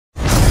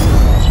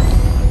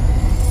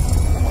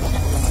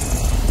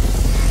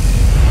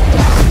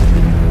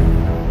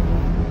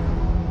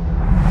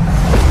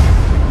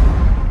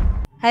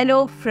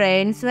Hello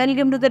friends,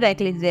 welcome to the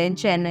TechLexen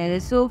channel.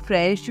 So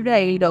friends, today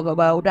I will talk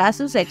about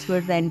ASUS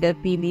ExpertCenter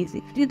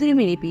PB63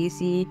 mini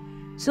PC.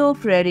 So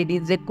friend, it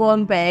is a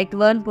compact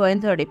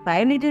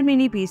 1.35-liter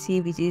mini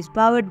PC which is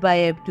powered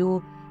by up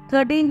to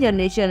 13th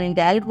generation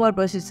Intel Core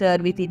processor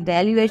with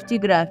Intel UHD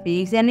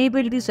graphics and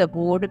able to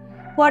support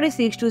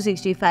 46 to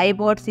 65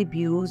 watt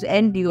CPUs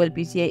and dual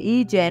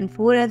PCIe Gen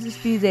 4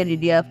 SSDs and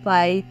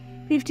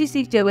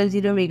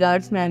DDR5-5600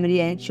 MHz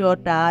memory and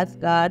short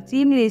tasks are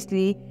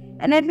seamlessly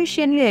and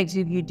efficiently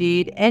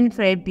executed. And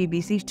friend,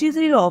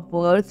 PB63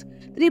 offers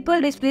triple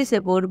display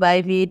support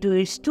by way to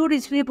its 2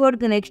 DisplayPort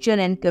connection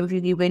and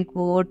configurable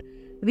port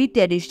with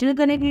additional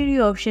connectivity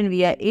option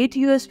via 8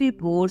 USB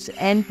ports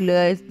and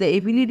plus the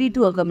ability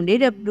to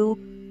accommodate up to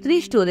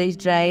 3 storage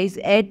drives.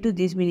 Add to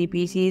this mini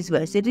PC's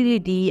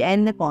versatility,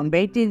 and the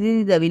compact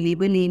is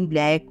available in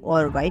black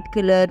or white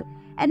color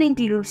and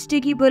includes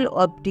stackable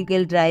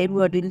optical drive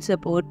module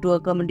support to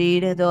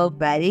accommodate the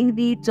varying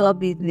needs of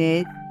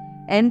business.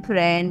 And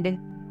friend,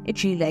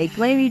 if you like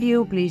my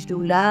video, please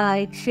do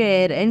like,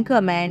 share and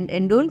comment,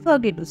 and don't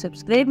forget to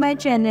subscribe my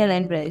channel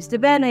and press the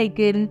bell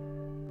icon.